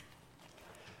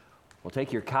Well,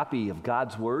 take your copy of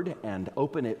God's Word and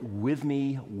open it with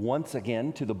me once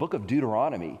again to the book of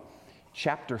Deuteronomy,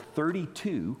 chapter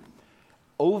 32.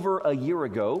 Over a year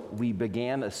ago, we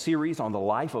began a series on the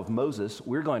life of Moses.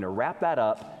 We're going to wrap that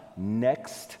up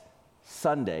next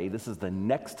Sunday. This is the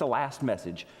next to last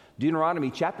message.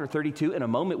 Deuteronomy chapter 32. In a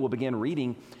moment, we'll begin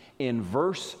reading in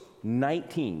verse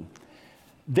 19.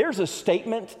 There's a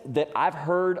statement that I've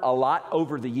heard a lot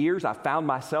over the years. I found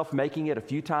myself making it a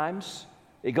few times.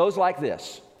 It goes like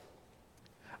this: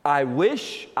 I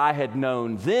wish I had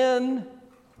known then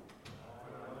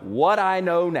what I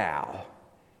know now.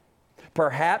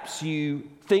 Perhaps you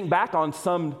think back on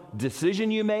some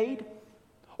decision you made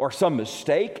or some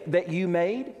mistake that you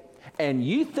made, and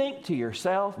you think to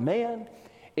yourself, man,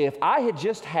 if I had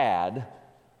just had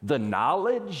the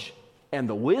knowledge and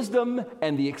the wisdom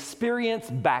and the experience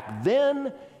back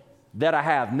then that I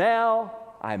have now,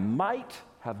 I might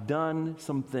have done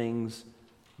some things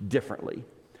differently.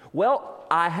 Well,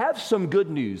 I have some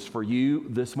good news for you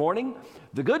this morning.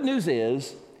 The good news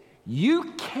is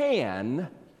you can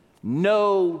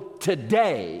know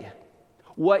today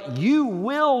what you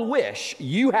will wish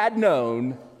you had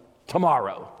known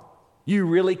tomorrow. You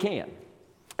really can.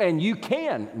 And you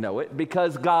can know it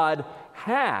because God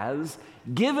has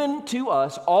given to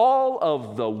us all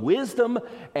of the wisdom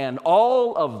and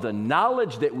all of the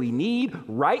knowledge that we need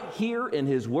right here in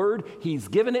His Word. He's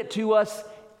given it to us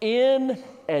in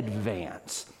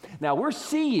advance. Now, we're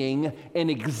seeing an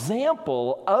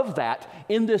example of that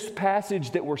in this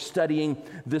passage that we're studying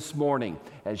this morning.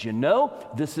 As you know,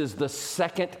 this is the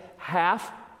second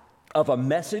half of a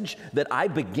message that I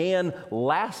began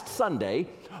last Sunday.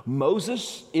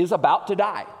 Moses is about to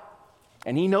die,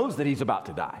 and he knows that he's about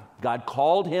to die. God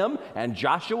called him and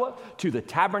Joshua to the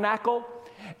tabernacle,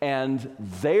 and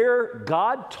there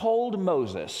God told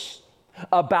Moses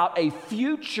about a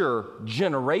future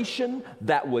generation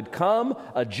that would come,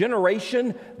 a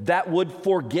generation that would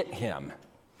forget him.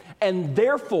 And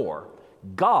therefore,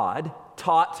 God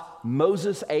taught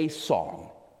Moses a song.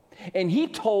 And he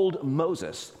told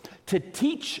Moses to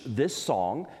teach this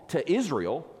song to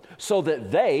Israel so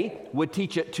that they would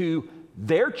teach it to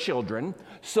their children,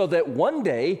 so that one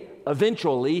day,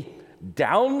 eventually,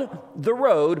 down the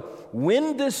road,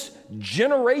 when this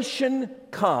generation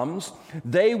comes,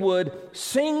 they would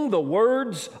sing the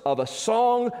words of a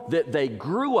song that they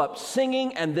grew up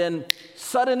singing, and then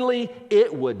suddenly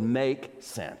it would make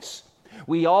sense.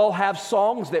 We all have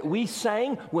songs that we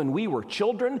sang when we were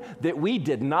children that we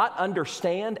did not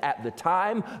understand at the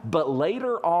time, but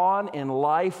later on in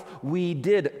life we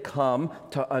did come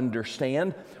to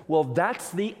understand. Well,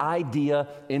 that's the idea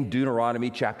in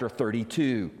Deuteronomy chapter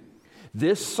 32.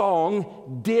 This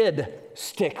song did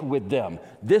stick with them.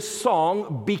 This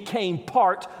song became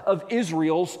part of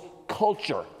Israel's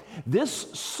culture. This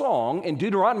song in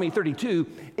Deuteronomy 32,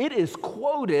 it is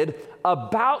quoted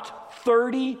about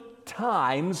 30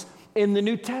 times in the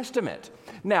New Testament.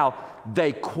 Now,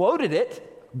 they quoted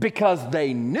it because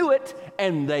they knew it,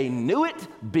 and they knew it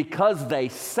because they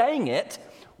sang it.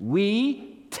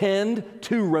 We tend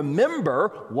to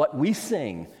remember what we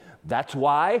sing. That's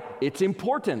why it's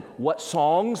important what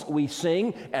songs we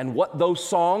sing and what those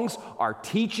songs are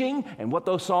teaching and what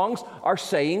those songs are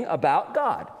saying about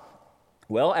God.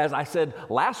 Well, as I said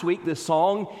last week, this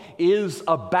song is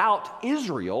about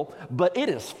Israel, but it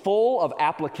is full of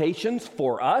applications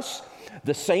for us.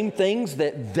 The same things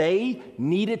that they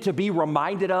needed to be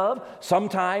reminded of,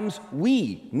 sometimes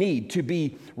we need to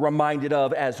be reminded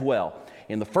of as well.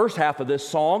 In the first half of this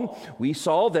song, we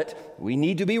saw that we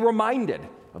need to be reminded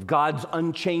of God's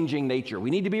unchanging nature. We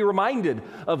need to be reminded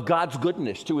of God's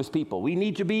goodness to His people. We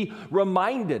need to be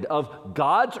reminded of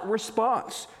God's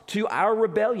response to our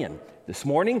rebellion. This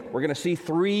morning, we're going to see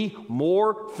three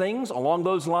more things along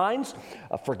those lines.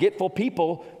 A forgetful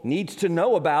people needs to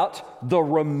know about the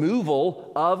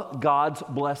removal of God's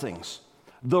blessings.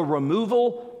 The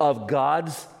removal of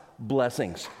God's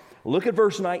blessings. Look at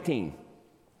verse 19.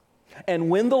 And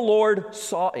when the Lord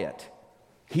saw it,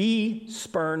 He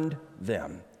spurned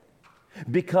them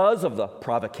because of the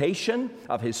provocation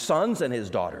of His sons and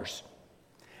His daughters.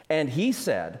 And He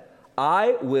said,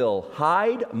 I will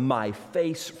hide my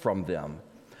face from them.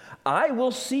 I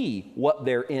will see what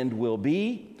their end will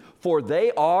be, for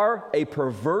they are a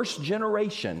perverse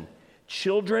generation,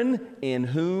 children in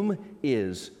whom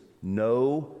is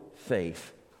no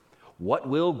faith. What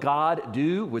will God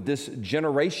do with this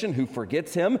generation who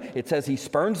forgets Him? It says He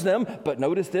spurns them, but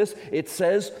notice this, it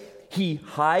says He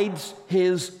hides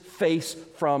His face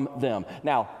from them.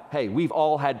 Now, hey, we've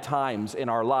all had times in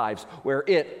our lives where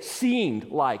it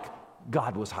seemed like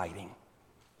God was hiding.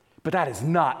 But that is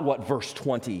not what verse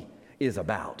 20 is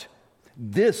about.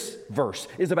 This verse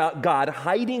is about God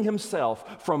hiding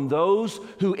himself from those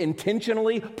who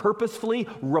intentionally, purposefully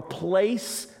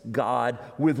replace God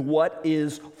with what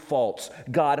is false.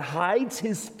 God hides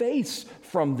his face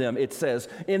from them, it says,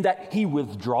 in that he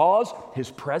withdraws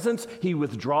his presence, he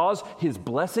withdraws his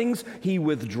blessings, he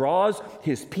withdraws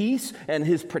his peace and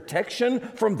his protection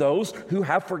from those who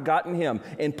have forgotten him.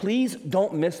 And please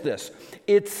don't miss this.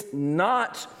 It's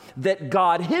not that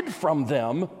God hid from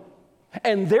them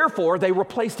and therefore they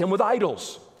replaced him with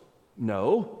idols.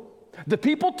 No, the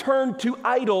people turned to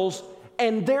idols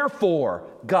and therefore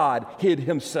God hid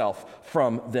himself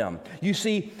from them. You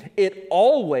see, it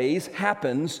always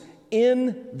happens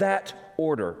in that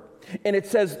order. And it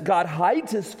says God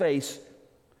hides his face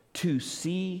to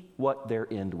see what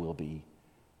their end will be.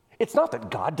 It's not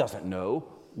that God doesn't know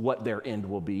what their end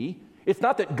will be. It's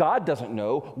not that God doesn't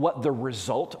know what the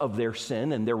result of their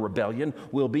sin and their rebellion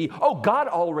will be. Oh, God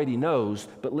already knows,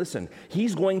 but listen,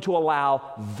 he's going to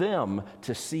allow them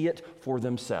to see it for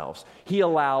themselves. He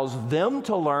allows them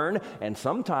to learn, and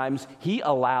sometimes he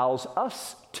allows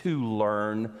us to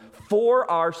learn for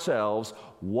ourselves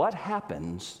what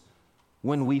happens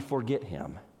when we forget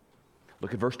him.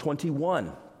 Look at verse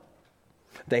 21.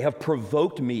 They have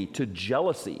provoked me to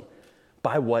jealousy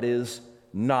by what is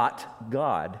not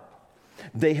God.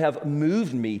 They have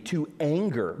moved me to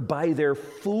anger by their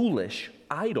foolish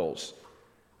idols.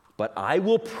 But I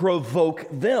will provoke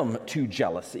them to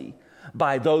jealousy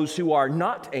by those who are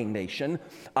not a nation.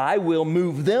 I will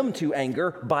move them to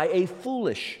anger by a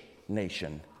foolish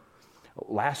nation.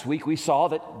 Last week we saw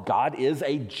that God is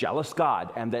a jealous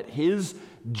God and that his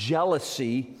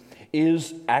jealousy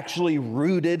is actually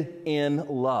rooted in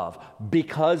love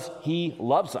because he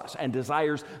loves us and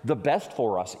desires the best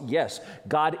for us. Yes,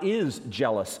 God is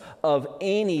jealous of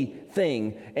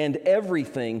anything and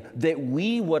everything that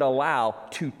we would allow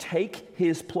to take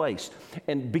his place.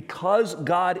 And because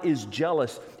God is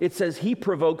jealous, it says he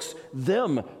provokes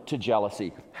them to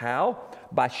jealousy. How?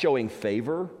 By showing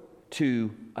favor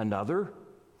to another.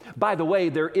 By the way,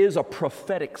 there is a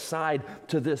prophetic side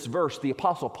to this verse. The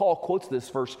Apostle Paul quotes this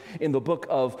verse in the book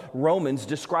of Romans,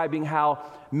 describing how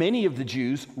many of the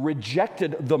Jews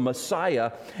rejected the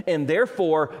Messiah, and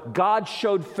therefore God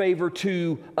showed favor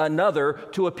to another,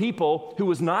 to a people who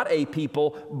was not a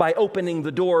people, by opening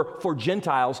the door for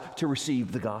Gentiles to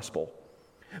receive the gospel.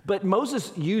 But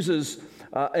Moses uses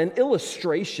an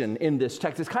illustration in this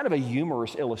text. It's kind of a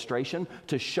humorous illustration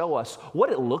to show us what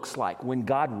it looks like when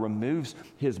God removes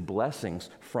his blessings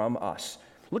from us.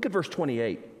 Look at verse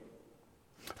 28.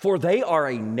 For they are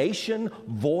a nation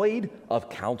void of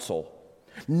counsel,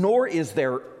 nor is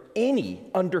there any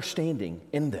understanding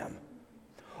in them.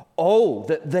 Oh,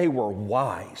 that they were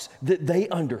wise, that they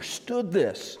understood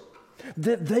this,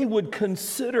 that they would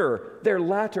consider their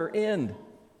latter end.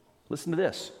 Listen to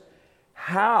this.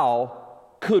 How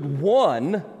could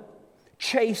one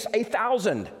chase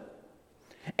 1,000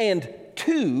 and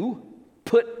two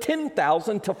put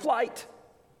 10,000 to flight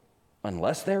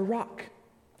unless their rock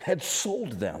had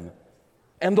sold them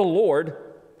and the Lord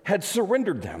had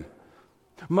surrendered them?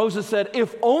 Moses said,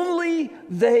 if only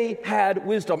they had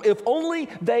wisdom, if only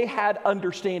they had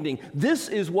understanding, this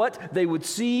is what they would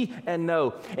see and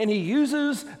know. And he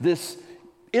uses this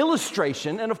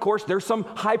illustration, and of course there's some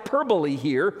hyperbole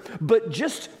here, but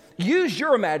just use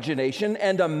your imagination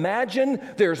and imagine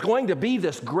there's going to be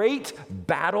this great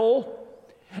battle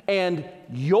and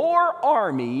your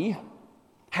army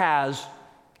has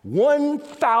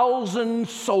 1,000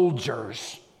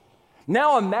 soldiers.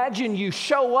 Now imagine you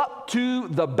show up to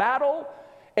the battle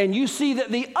and you see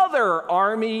that the other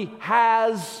army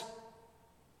has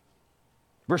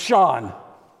Rashawn.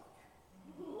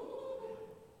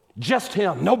 Just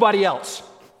him, nobody else.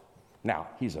 Now,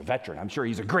 he's a veteran. I'm sure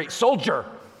he's a great soldier.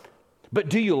 But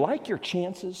do you like your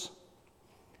chances?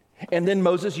 And then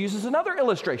Moses uses another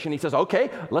illustration. He says, okay,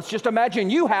 let's just imagine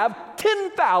you have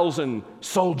 10,000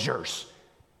 soldiers.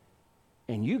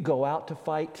 And you go out to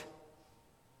fight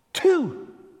two,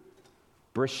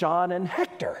 Brashan and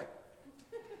Hector.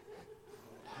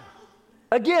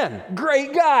 Again,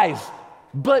 great guys.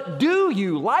 But do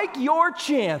you like your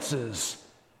chances?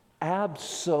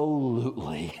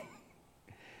 Absolutely.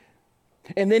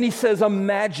 And then he says,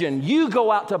 imagine you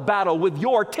go out to battle with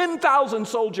your 10,000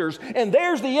 soldiers, and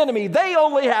there's the enemy. They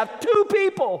only have two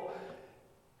people.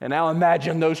 And now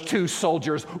imagine those two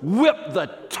soldiers whip the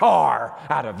tar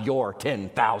out of your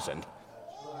 10,000.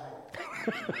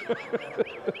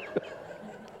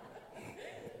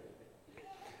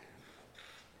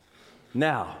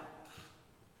 Now,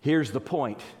 here's the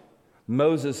point.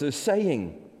 Moses is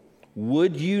saying,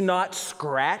 would you not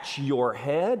scratch your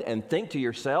head and think to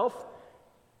yourself,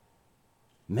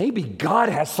 maybe God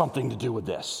has something to do with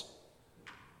this.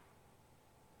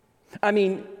 I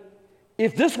mean,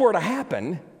 if this were to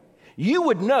happen, you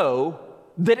would know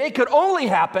that it could only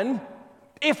happen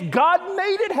if God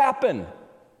made it happen.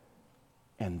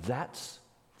 And that's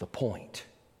the point.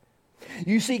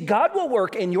 You see, God will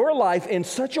work in your life in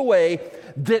such a way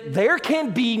that there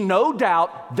can be no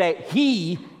doubt that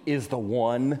He is the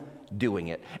one doing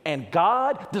it. And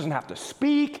God doesn't have to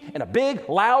speak in a big,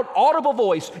 loud, audible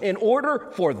voice in order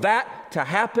for that to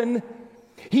happen.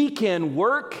 He can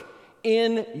work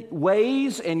in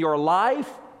ways in your life.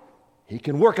 He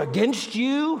can work against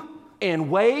you in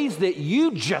ways that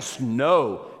you just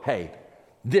know, hey,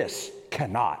 this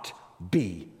cannot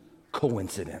be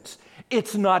coincidence.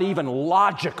 It's not even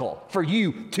logical for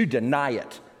you to deny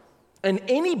it. And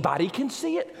anybody can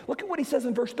see it. Look at what he says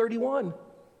in verse 31.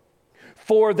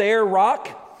 For their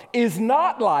rock is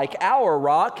not like our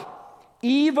rock,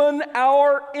 even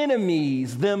our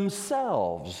enemies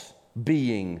themselves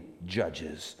being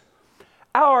judges.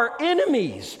 Our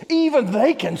enemies, even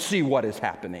they can see what is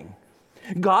happening.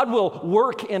 God will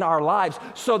work in our lives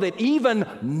so that even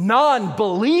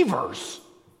non-believers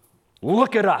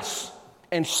look at us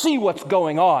and see what's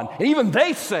going on. And even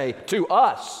they say to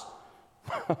us,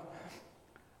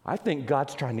 I think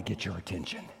God's trying to get your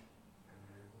attention.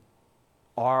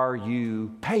 Are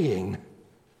you paying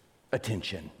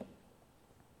attention?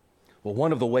 Well,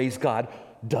 one of the ways God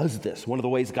does this, one of the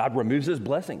ways God removes His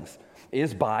blessings,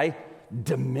 is by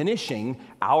diminishing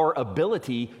our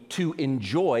ability to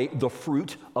enjoy the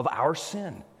fruit of our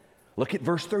sin. Look at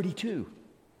verse 32.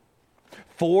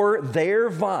 For their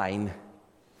vine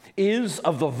is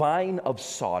of the vine of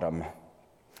Sodom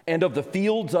and of the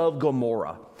fields of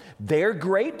Gomorrah. Their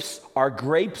grapes are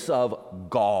grapes of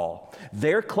gall.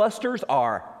 Their clusters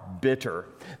are bitter.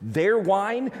 Their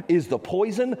wine is the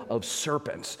poison of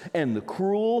serpents and the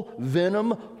cruel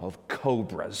venom of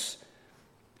cobras.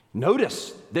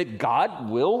 Notice that God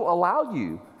will allow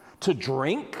you to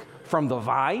drink from the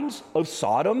vines of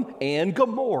Sodom and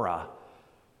Gomorrah,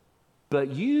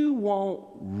 but you won't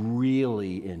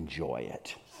really enjoy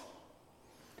it.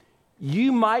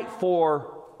 You might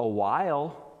for a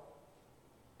while,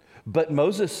 but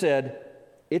Moses said,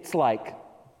 it's like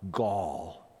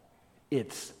gall.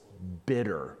 It's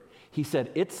bitter. He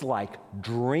said, it's like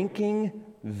drinking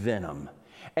venom.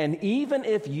 And even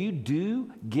if you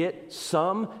do get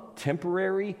some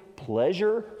temporary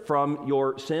pleasure from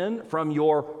your sin, from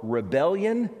your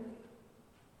rebellion,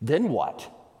 then what?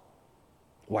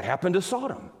 What happened to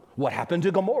Sodom? What happened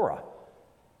to Gomorrah?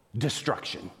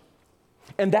 Destruction.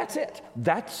 And that's it.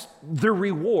 That's the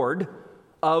reward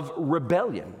of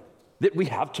rebellion that we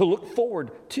have to look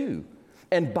forward to.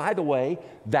 And by the way,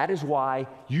 that is why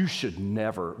you should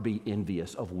never be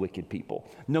envious of wicked people.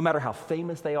 No matter how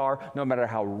famous they are, no matter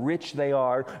how rich they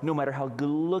are, no matter how good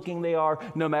looking they are,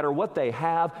 no matter what they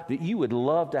have that you would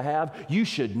love to have, you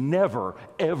should never,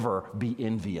 ever be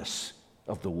envious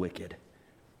of the wicked.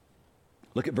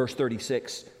 Look at verse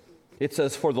 36. It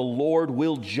says, for the Lord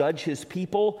will judge His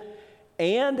people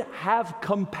and have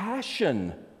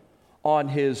compassion on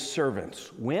His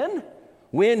servants. When?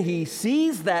 When He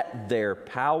sees that their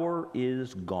power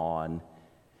is gone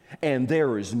and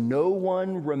there is no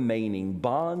one remaining,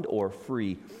 bond or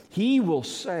free, He will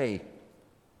say,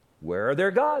 where are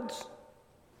their gods?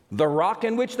 The rock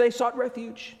in which they sought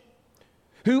refuge,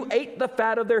 who ate the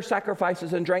fat of their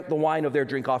sacrifices and drank the wine of their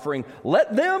drink offering.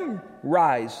 Let them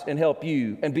rise and help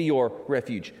you and be your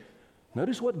refuge.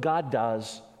 Notice what God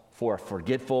does for a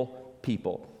forgetful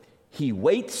people. He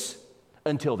waits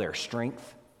until their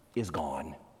strength is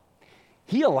gone.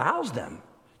 He allows them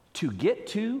to get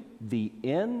to the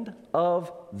end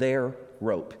of their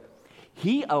rope.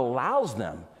 He allows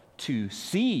them to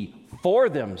see for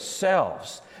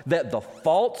themselves that the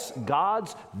false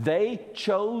gods they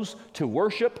chose to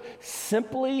worship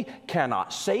simply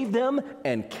cannot save them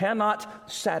and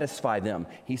cannot satisfy them.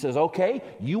 He says, okay,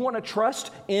 you want to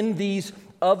trust in these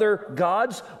other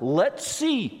gods? Let's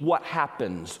see what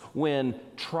happens when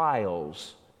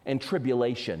trials and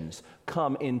tribulations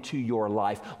come into your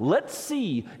life. Let's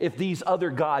see if these other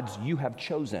gods you have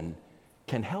chosen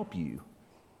can help you.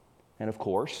 And of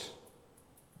course,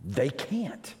 they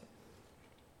can't.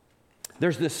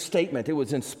 There's this statement, it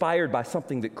was inspired by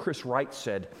something that Chris Wright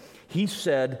said. He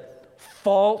said,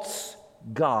 false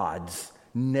gods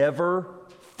never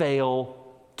fail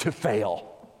to fail.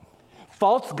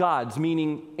 False gods,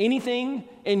 meaning anything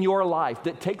in your life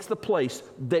that takes the place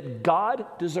that God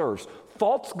deserves.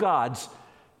 False gods,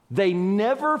 they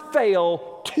never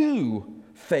fail to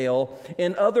fail.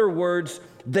 In other words,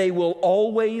 they will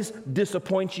always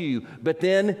disappoint you. But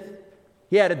then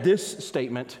he added this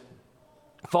statement,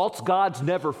 False gods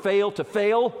never fail to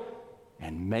fail,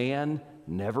 and man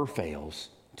never fails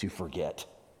to forget.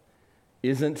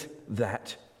 Isn't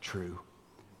that true?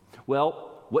 Well,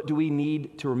 what do we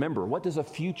need to remember? What does a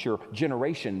future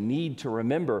generation need to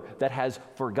remember that has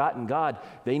forgotten God?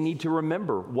 They need to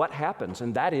remember what happens,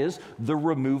 and that is the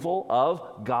removal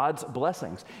of God's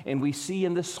blessings. And we see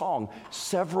in this song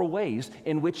several ways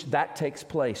in which that takes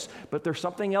place. But there's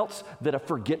something else that a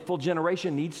forgetful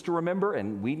generation needs to remember,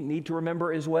 and we need to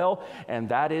remember as well, and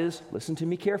that is, listen to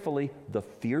me carefully, the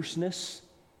fierceness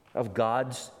of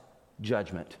God's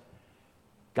judgment.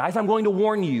 Guys, I'm going to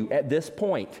warn you at this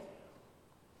point.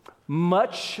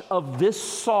 Much of this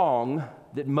song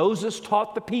that Moses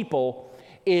taught the people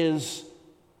is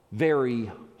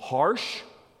very harsh.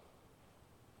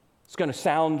 It's going to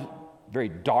sound very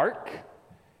dark.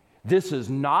 This is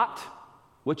not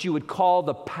what you would call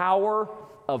the power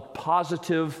of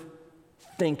positive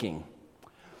thinking.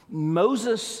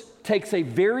 Moses takes a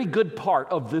very good part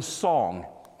of this song,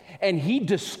 and he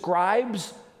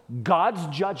describes God's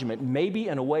judgment, maybe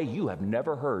in a way you have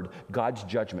never heard God's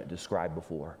judgment described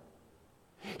before.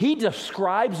 He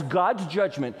describes God's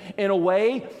judgment in a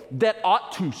way that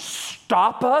ought to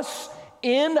stop us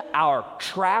in our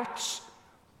tracks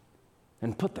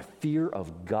and put the fear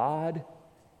of God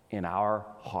in our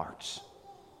hearts.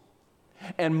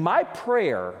 And my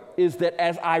prayer is that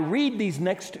as I read these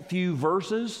next few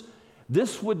verses,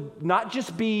 this would not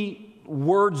just be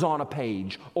words on a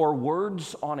page or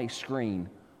words on a screen.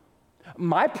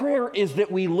 My prayer is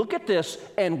that we look at this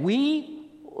and we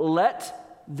let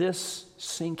this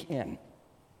sink in.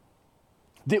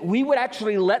 That we would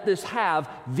actually let this have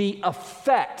the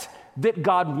effect that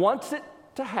God wants it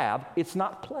to have. It's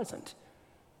not pleasant,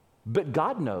 but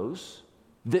God knows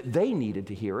that they needed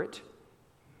to hear it,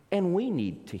 and we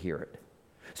need to hear it.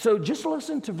 So just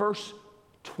listen to verse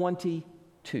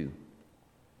 22.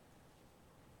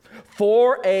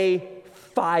 For a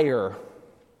fire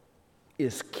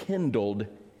is kindled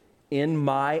in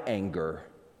my anger,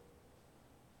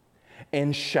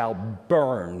 and shall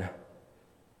burn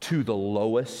to the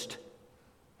lowest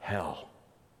hell.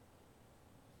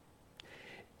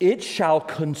 It shall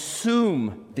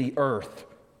consume the earth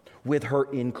with her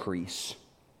increase,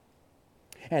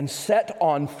 and set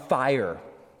on fire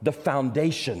the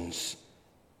foundations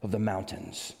of the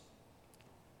mountains.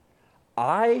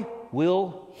 I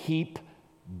will heap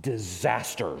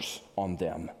disasters on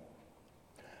them.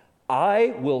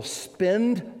 I will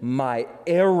spend my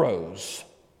arrows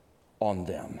on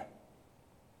them.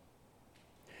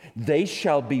 They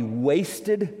shall be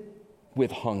wasted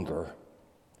with hunger,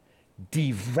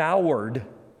 devoured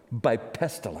by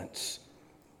pestilence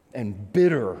and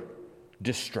bitter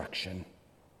destruction.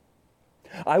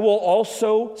 I will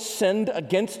also send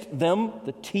against them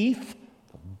the teeth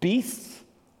of beasts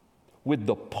with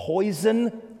the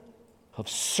poison of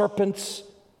serpents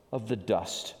of the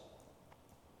dust.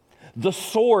 The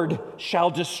sword shall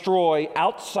destroy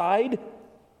outside,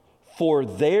 for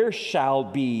there shall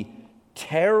be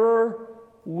terror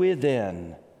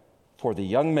within for the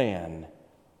young man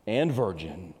and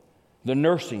virgin, the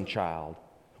nursing child,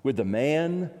 with the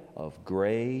man of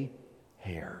gray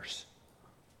hairs.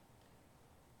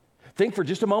 Think for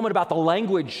just a moment about the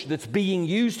language that's being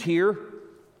used here.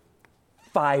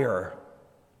 Fire,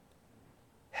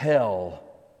 hell,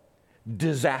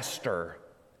 disaster,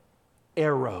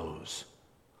 arrows,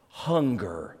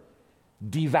 hunger,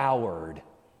 devoured,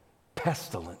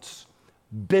 pestilence,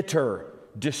 bitter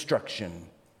destruction,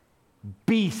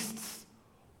 beasts,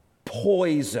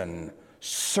 poison,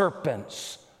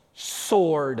 serpents,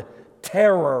 sword,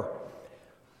 terror.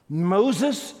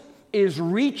 Moses is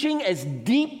reaching as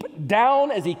deep down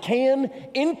as he can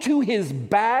into his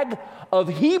bag of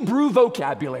Hebrew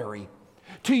vocabulary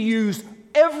to use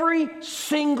every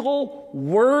single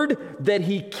word that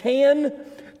he can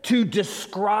to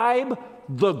describe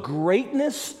the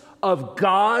greatness of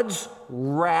God's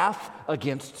wrath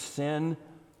against sin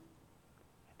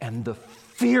and the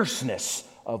fierceness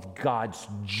of God's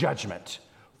judgment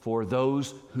for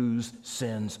those whose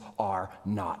sins are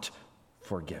not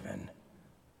forgiven.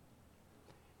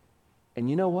 And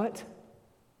you know what?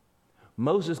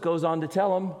 Moses goes on to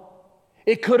tell him,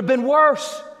 it could have been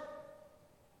worse.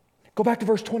 Go back to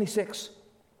verse 26.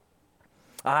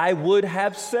 I would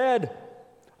have said,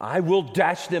 I will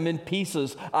dash them in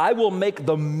pieces. I will make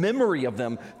the memory of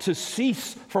them to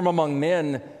cease from among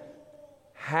men.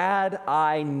 Had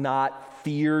I not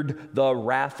feared the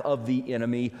wrath of the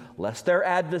enemy, lest their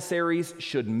adversaries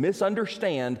should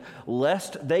misunderstand,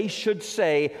 lest they should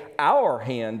say, our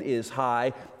hand is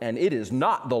high, and it is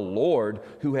not the Lord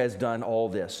who has done all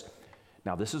this.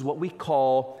 Now, this is what we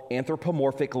call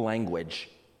anthropomorphic language.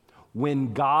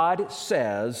 When God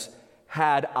says,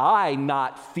 had I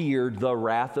not feared the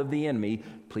wrath of the enemy,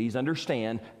 please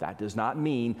understand that does not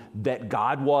mean that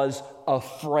God was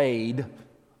afraid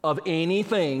of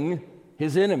anything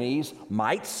his enemies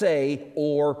might say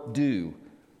or do.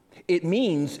 It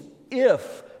means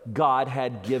if God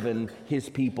had given his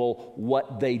people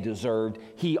what they deserved,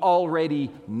 he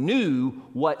already knew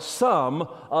what some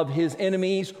of his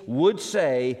enemies would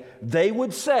say. They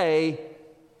would say,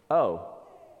 oh,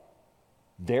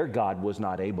 their God was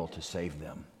not able to save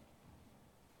them.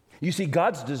 You see,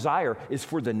 God's desire is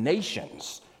for the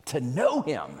nations to know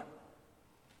him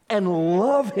and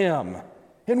love him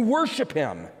and worship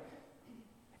him.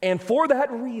 And for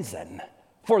that reason,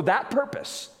 for that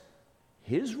purpose,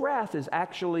 his wrath is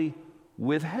actually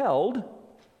withheld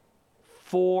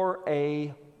for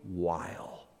a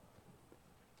while.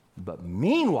 But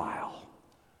meanwhile,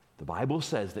 the Bible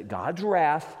says that God's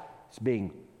wrath is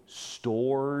being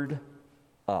stored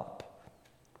up.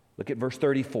 Look at verse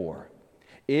 34.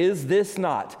 Is this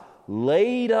not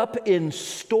laid up in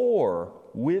store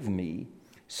with me,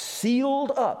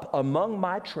 sealed up among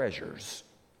my treasures?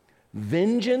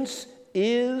 Vengeance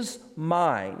is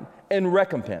mine, and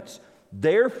recompense.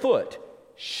 Their foot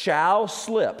shall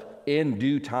slip in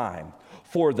due time.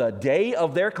 For the day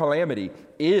of their calamity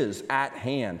is at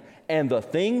hand, and the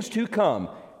things to come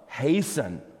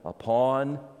hasten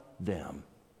upon them.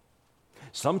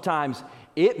 Sometimes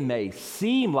it may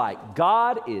seem like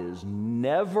God is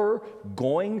never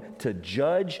going to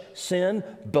judge sin,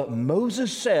 but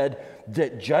Moses said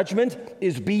that judgment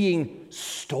is being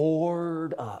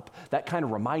stored up. That kind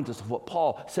of reminds us of what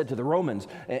Paul said to the Romans.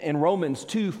 In Romans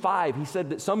 2:5, he said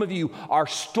that some of you are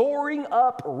storing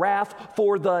up wrath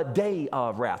for the day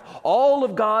of wrath. All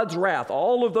of God's wrath,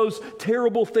 all of those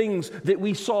terrible things that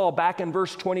we saw back in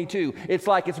verse 22, it's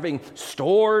like it's being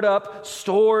stored up,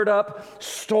 stored up,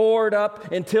 stored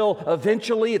up, until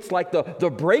eventually it's like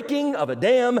the breaking of a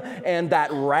dam, and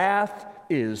that wrath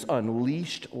is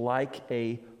unleashed like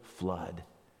a flood.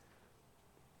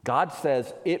 God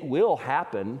says it will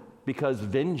happen because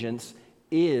vengeance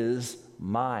is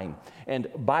mine. And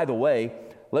by the way,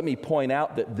 let me point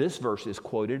out that this verse is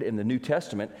quoted in the New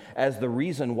Testament as the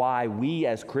reason why we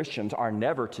as Christians are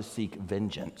never to seek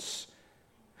vengeance.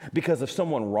 Because if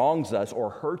someone wrongs us or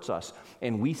hurts us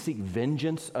and we seek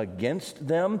vengeance against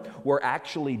them, we're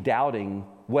actually doubting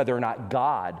whether or not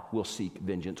God will seek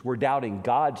vengeance. We're doubting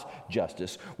God's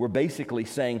justice. We're basically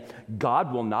saying,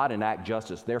 God will not enact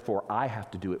justice, therefore I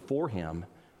have to do it for him.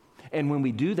 And when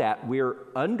we do that, we're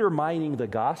undermining the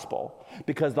gospel,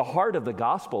 because the heart of the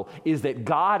gospel is that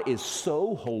God is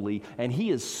so holy and he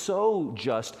is so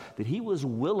just that he was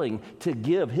willing to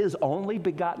give his only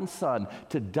begotten son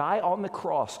to die on the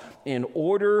cross in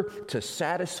order to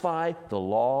satisfy the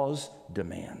law's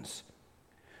demands.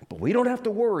 But we don't have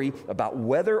to worry about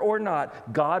whether or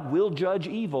not God will judge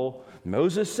evil.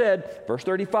 Moses said, verse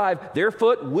 35, their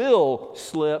foot will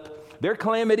slip. Their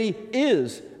calamity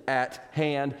is at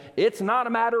hand. It's not a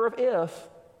matter of if.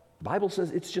 The Bible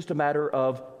says it's just a matter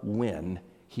of when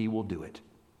he will do it.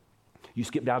 You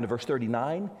skip down to verse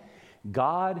 39.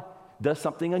 God does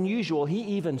something unusual. He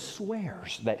even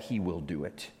swears that he will do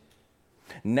it.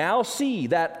 Now see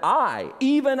that I,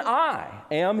 even I,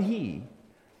 am he,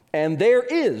 and there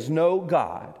is no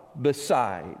God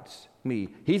besides me.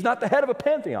 He's not the head of a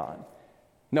pantheon.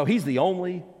 No, he's the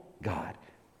only God.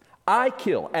 I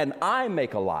kill and I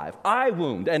make alive. I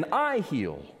wound and I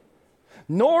heal.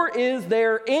 Nor is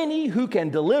there any who can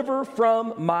deliver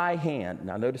from my hand.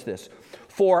 Now notice this.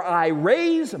 For I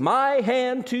raise my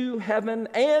hand to heaven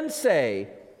and say,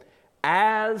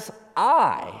 as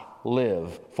I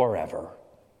live forever,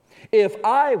 if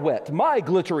I whet my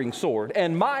glittering sword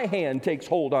and my hand takes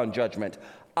hold on judgment,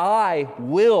 I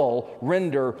will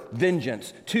render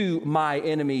vengeance to my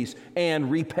enemies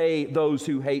and repay those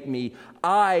who hate me.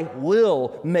 I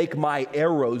will make my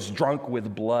arrows drunk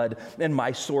with blood, and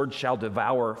my sword shall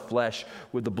devour flesh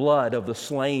with the blood of the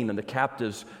slain and the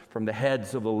captives from the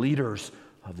heads of the leaders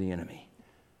of the enemy.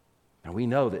 Now we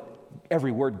know that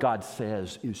every word God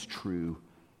says is true,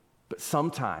 but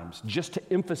sometimes, just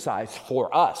to emphasize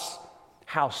for us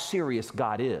how serious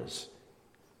God is,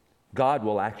 God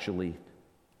will actually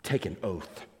take an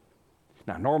oath.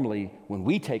 Now, normally, when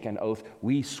we take an oath,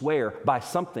 we swear by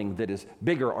something that is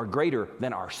bigger or greater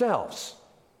than ourselves.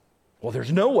 Well,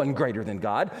 there's no one greater than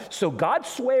God, so God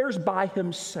swears by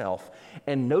himself.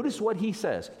 And notice what he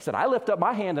says. He said, I lift up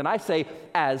my hand and I say,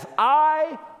 as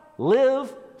I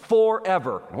live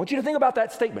forever. I want you to think about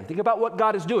that statement. Think about what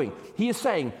God is doing. He is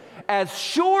saying, as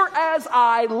sure as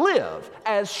I live,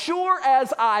 as sure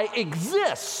as I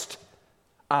exist,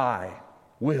 I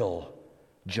will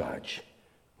judge.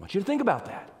 I want you to think about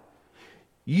that.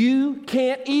 You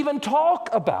can't even talk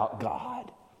about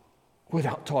God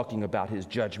without talking about his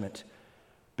judgment,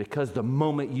 because the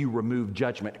moment you remove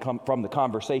judgment from the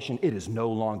conversation, it is no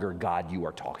longer God you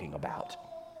are talking about.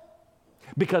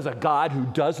 Because a God who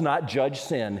does not judge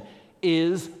sin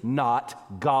is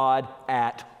not God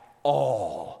at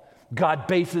all. God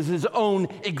bases his own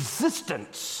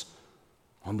existence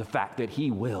on the fact that he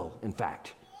will, in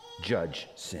fact, judge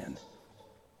sin.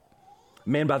 A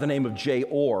man by the name of J.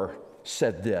 Orr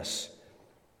said this.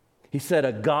 He said,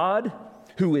 a God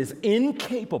who is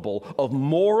incapable of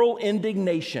moral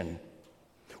indignation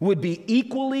would be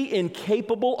equally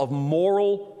incapable of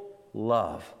moral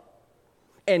love,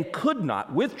 and could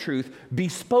not, with truth, be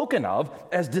spoken of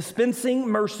as dispensing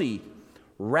mercy.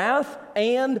 Wrath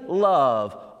and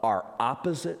love are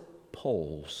opposite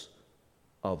poles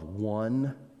of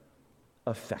one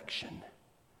affection.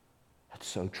 That's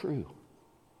so true.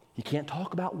 You can't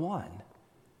talk about one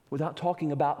without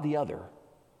talking about the other.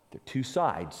 They're two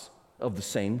sides of the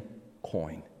same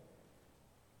coin.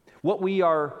 What we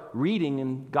are reading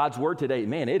in God's Word today,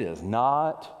 man, it is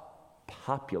not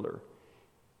popular.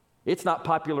 It's not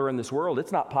popular in this world.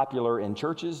 It's not popular in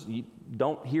churches. You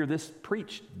don't hear this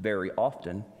preached very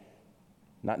often,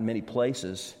 not in many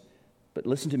places. But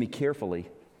listen to me carefully.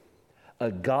 A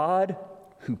God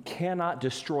who cannot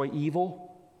destroy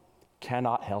evil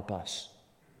cannot help us.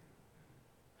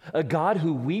 A God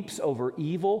who weeps over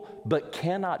evil but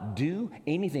cannot do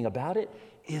anything about it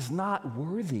is not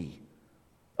worthy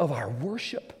of our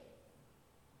worship.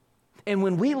 And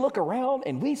when we look around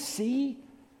and we see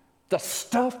the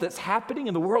stuff that's happening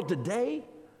in the world today,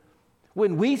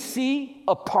 when we see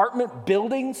apartment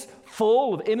buildings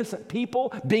full of innocent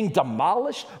people being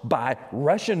demolished by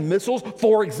Russian missiles,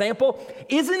 for example,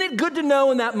 isn't it good to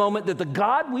know in that moment that the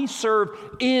God we serve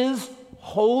is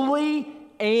holy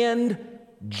and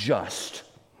just?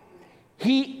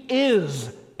 He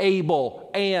is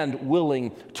able and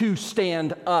willing to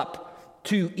stand up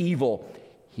to evil.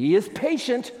 He is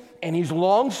patient and he's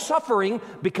long-suffering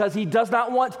because he does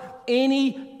not want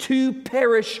any to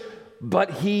perish,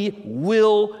 but he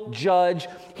will judge.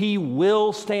 He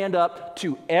will stand up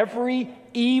to every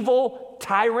evil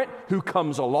tyrant who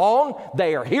comes along.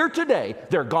 They are here today,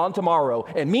 they're gone tomorrow.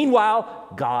 And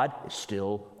meanwhile, God is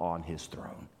still on his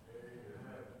throne.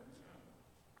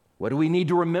 What do we need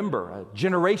to remember? A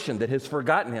generation that has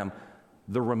forgotten him.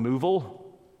 The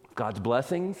removal of God's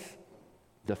blessings,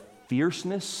 the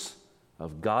fierceness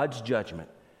of God's judgment.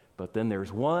 But then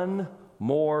there's one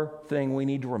more thing we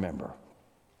need to remember,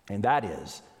 and that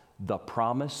is the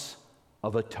promise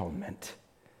of atonement.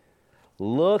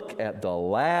 Look at the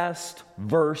last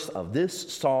verse of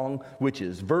this song, which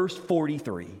is verse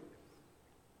 43.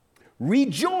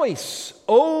 Rejoice,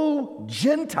 O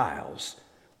Gentiles,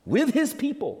 with his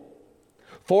people,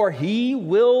 for he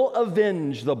will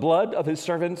avenge the blood of his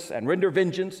servants and render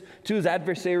vengeance to his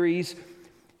adversaries.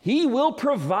 He will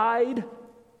provide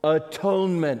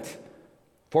atonement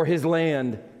for his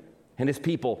land and his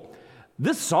people.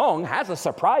 This song has a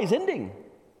surprise ending.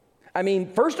 I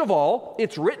mean, first of all,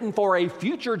 it's written for a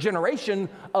future generation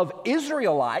of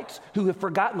Israelites who have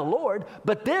forgotten the Lord.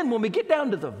 But then when we get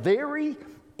down to the very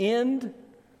end,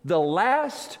 the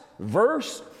last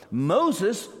verse,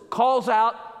 Moses calls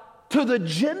out to the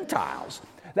Gentiles.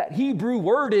 That Hebrew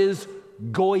word is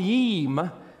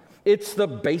goyim. It's the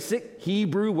basic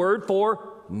Hebrew word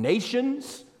for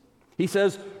nations. He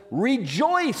says,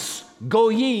 rejoice,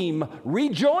 goyim,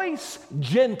 rejoice,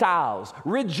 Gentiles,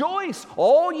 rejoice,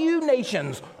 all you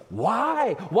nations.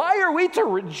 Why? Why are we to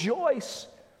rejoice?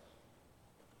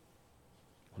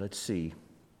 Let's see.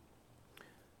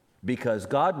 Because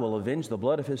God will avenge the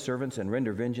blood of his servants and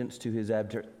render vengeance to his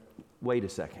adversaries. Wait a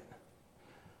second.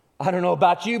 I don't know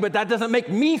about you, but that doesn't make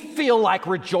me feel like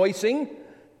rejoicing.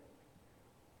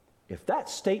 If that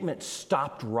statement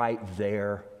stopped right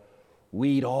there,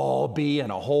 we'd all be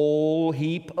in a whole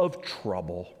heap of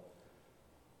trouble.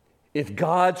 If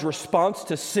God's response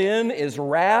to sin is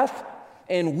wrath,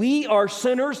 and we are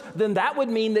sinners, then that would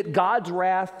mean that God's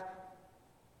wrath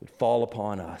would fall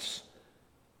upon us.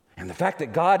 And the fact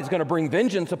that God is going to bring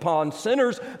vengeance upon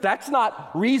sinners, that's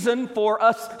not reason for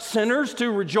us sinners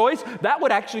to rejoice. That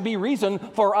would actually be reason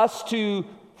for us to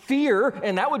fear,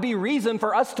 and that would be reason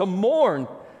for us to mourn.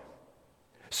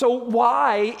 So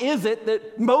why is it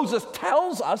that Moses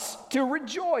tells us to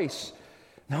rejoice?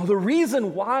 Now, the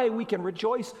reason why we can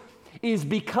rejoice is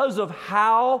because of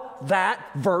how that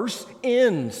verse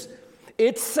ends.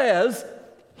 It says,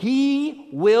 he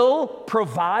will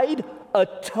provide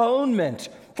atonement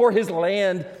for his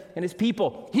land and his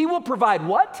people. He will provide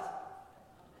what?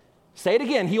 Say it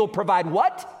again. He'll provide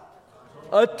what?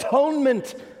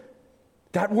 Atonement.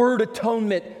 That word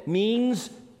atonement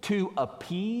means to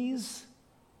appease,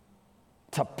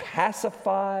 to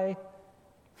pacify,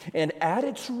 and at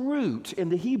its root in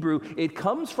the Hebrew, it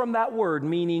comes from that word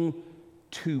meaning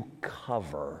to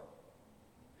cover.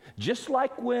 Just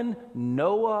like when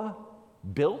Noah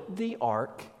built the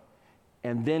ark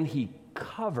and then he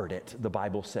covered it, the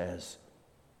Bible says,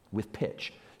 with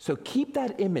pitch. So keep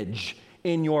that image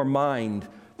in your mind,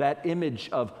 that image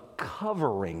of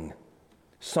covering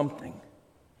something.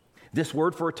 This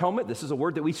word for atonement, this is a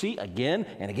word that we see again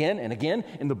and again and again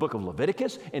in the book of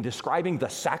Leviticus in describing the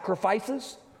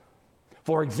sacrifices.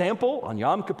 For example, on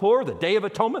Yom Kippur, the Day of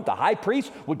Atonement, the high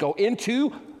priest would go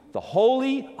into the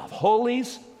Holy of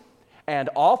Holies and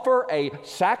offer a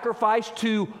sacrifice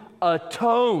to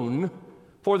atone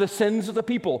for the sins of the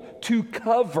people, to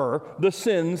cover the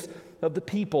sins of the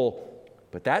people.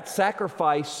 But that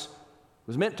sacrifice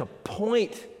was meant to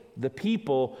point the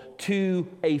people to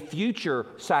a future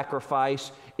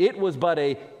sacrifice. It was but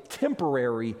a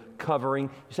temporary covering.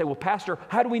 You say, well, Pastor,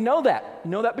 how do we know that?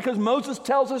 You know that because Moses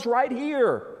tells us right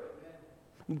here.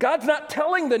 God's not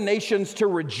telling the nations to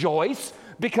rejoice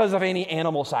because of any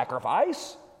animal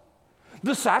sacrifice.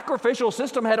 The sacrificial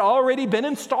system had already been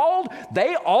installed.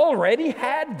 They already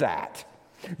had that.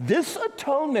 This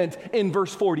atonement in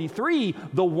verse 43,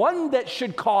 the one that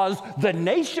should cause the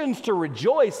nations to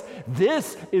rejoice,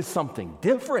 this is something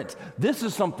different. This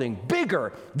is something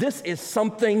bigger. This is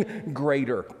something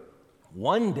greater.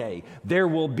 One day there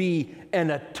will be an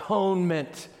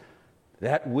atonement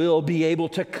that will be able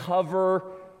to cover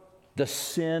the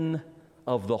sin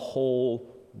of the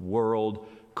whole world,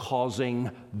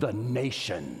 causing the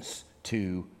nations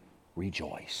to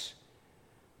rejoice.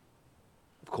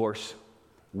 Of course,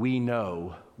 we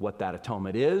know what that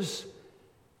atonement is.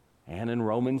 And in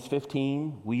Romans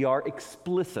 15, we are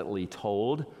explicitly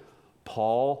told,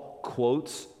 Paul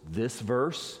quotes this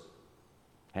verse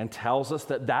and tells us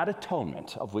that that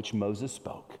atonement of which Moses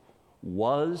spoke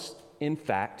was, in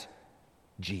fact,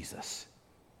 Jesus.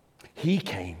 He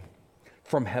came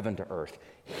from heaven to earth.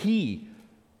 He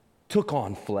took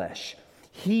on flesh.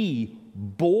 He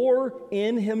bore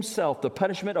in himself the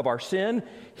punishment of our sin.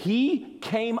 He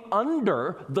came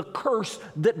under the curse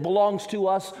that belongs to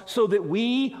us so that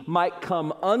we might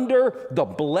come under the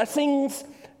blessings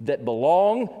that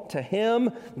belong to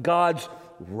him. God's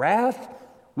wrath,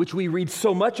 which we read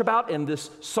so much about in this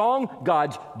song,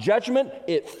 God's judgment,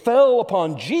 it fell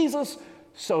upon Jesus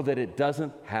so that it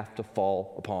doesn't have to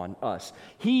fall upon us.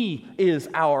 He is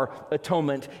our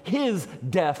atonement. His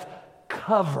death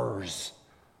covers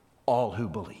all who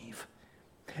believe.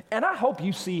 And I hope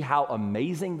you see how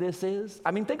amazing this is.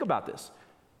 I mean, think about this.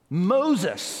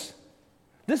 Moses,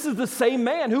 this is the same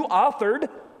man who authored,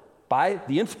 by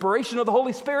the inspiration of the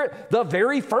Holy Spirit, the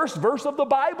very first verse of the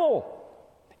Bible.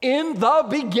 In the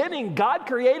beginning, God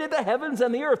created the heavens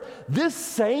and the earth. This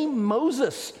same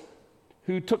Moses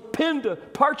who took pen to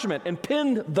parchment and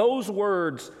penned those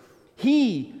words,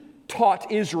 he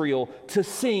taught Israel to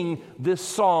sing this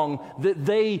song that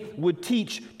they would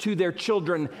teach to their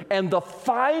children. And the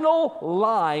final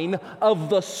line of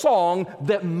the song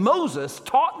that Moses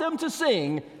taught them to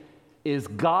sing is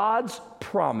God's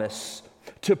promise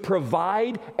to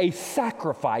provide a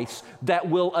sacrifice that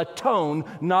will atone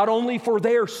not only for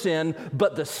their sin,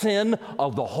 but the sin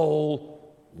of the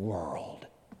whole world.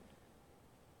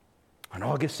 On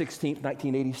August 16th,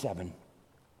 1987,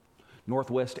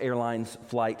 Northwest Airlines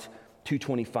Flight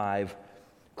 225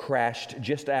 crashed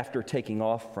just after taking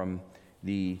off from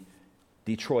the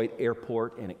Detroit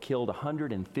airport, and it killed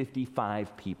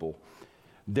 155 people.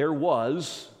 There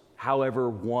was, however,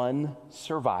 one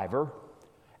survivor,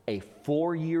 a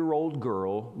 4-year-old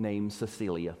girl named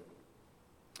Cecilia.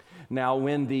 Now,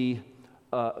 when the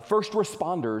first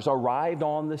responders arrived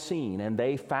on the scene and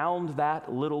they found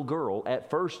that little girl,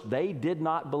 at first they did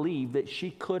not believe that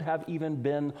she could have even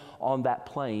been on that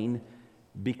plane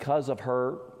because of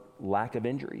her lack of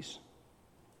injuries.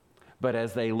 But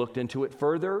as they looked into it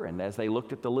further and as they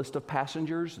looked at the list of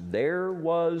passengers, there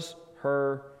was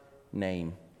her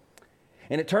name.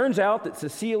 And it turns out that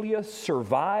Cecilia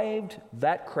survived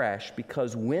that crash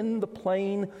because when the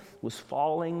plane was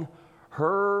falling,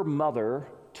 her mother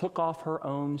took off her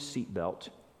own seatbelt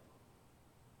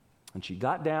and she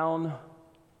got down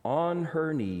on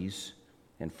her knees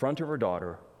in front of her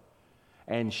daughter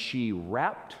and she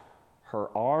wrapped her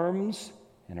arms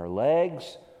and her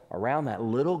legs around that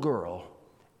little girl,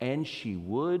 and she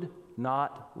would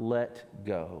not let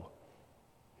go,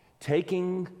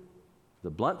 taking the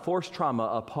blunt force trauma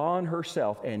upon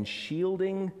herself and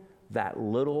shielding that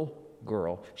little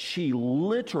girl. She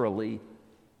literally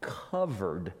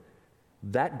covered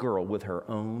that girl with her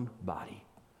own body.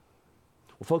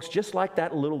 Well, folks, just like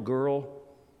that little girl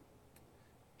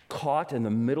caught in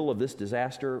the middle of this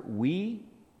disaster, we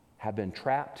have been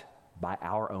trapped by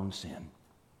our own sin.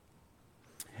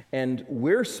 And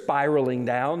we're spiraling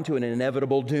down to an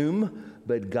inevitable doom,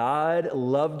 but God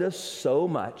loved us so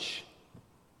much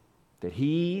that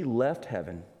He left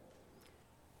heaven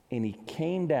and He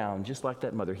came down, just like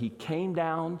that mother. He came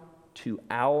down to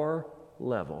our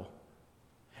level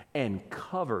and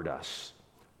covered us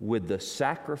with the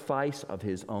sacrifice of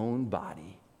His own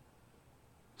body,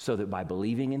 so that by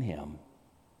believing in Him,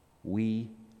 we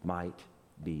might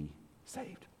be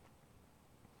saved.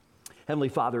 Heavenly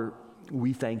Father,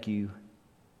 we thank You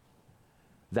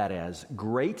that as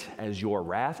great as Your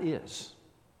wrath is,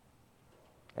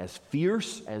 as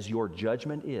fierce as Your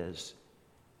judgment is,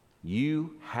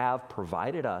 You have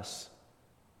provided us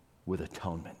with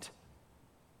atonement.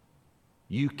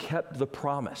 You kept the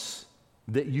promise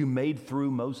that You made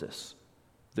through Moses,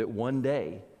 that one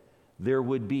day there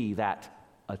would be that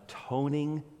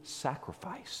atoning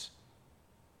sacrifice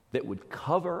that would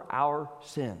cover our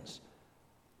sins,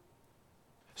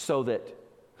 so that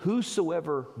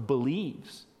whosoever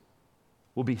believes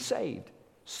will be saved,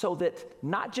 so that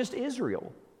not just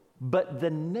Israel, but the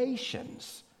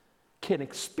nations can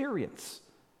experience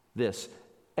this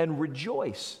and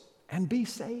rejoice and be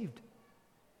saved.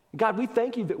 God, we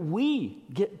thank You that we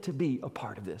get to be a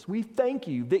part of this. We thank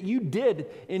You that You did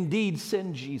indeed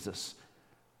send Jesus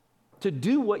to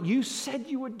do what You said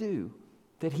You would do,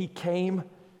 that He came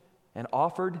and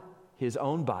offered His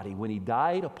own body when He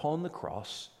died upon the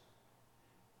cross,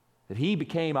 that He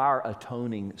became our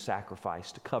atoning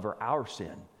sacrifice to cover our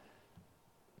sin,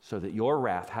 so that Your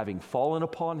wrath, having fallen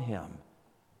upon Him,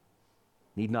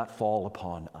 need not fall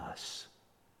upon us.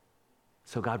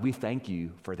 So God, we thank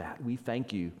You for that. We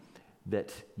thank You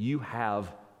that You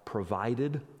have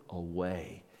provided a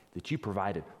way, that You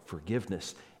provided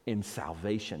forgiveness and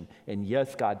salvation. And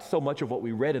yes, God, so much of what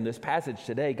we read in this passage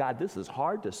today, God, this is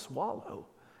hard to swallow,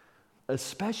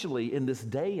 especially in this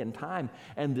day and time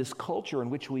and this culture in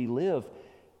which we live.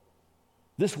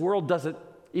 This world doesn't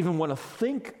even want to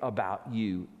think about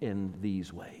You in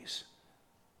these ways.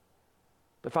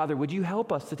 But Father, would You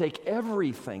help us to take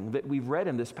everything that we've read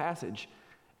in this passage,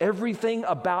 everything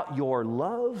about Your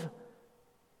love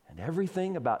and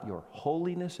everything about Your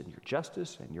holiness and Your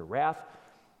justice and Your wrath,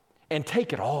 and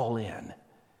take it all in.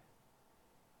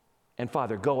 And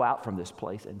Father, go out from this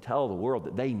place and tell the world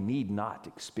that they need not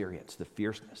experience the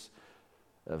fierceness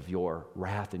of Your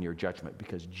wrath and Your judgment,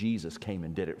 because Jesus came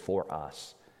and did it for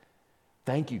us.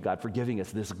 Thank You, God, for giving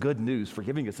us this good news, for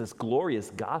giving us this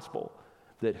glorious gospel,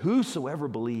 that whosoever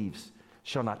believes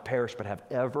shall not perish but have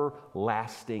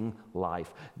everlasting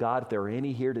life. God, if there are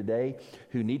any here today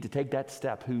who need to take that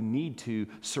step, who need to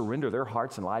surrender their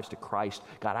hearts and lives to Christ,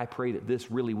 God, I pray that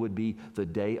this really would be the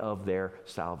day of their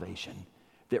salvation.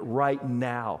 That right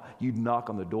now You'd knock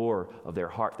on the door of their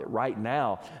heart, that right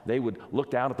now they would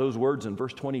look down at those words in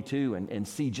verse 22 and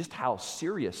see just how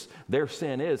serious their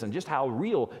sin is and just how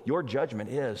real Your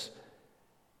judgment is.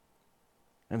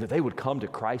 And that they would come to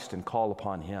Christ and call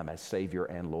upon Him as Savior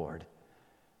and Lord.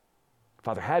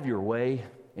 Father, have Your way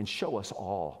and show us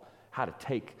all how to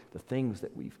take the things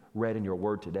that we've read in Your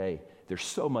word today. There's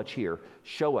so much here.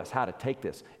 Show us how to take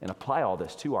this and apply all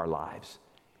this to our lives.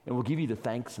 And we'll give You the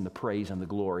thanks and the praise and the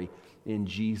glory in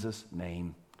Jesus'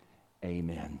 name.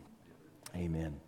 Amen. Amen.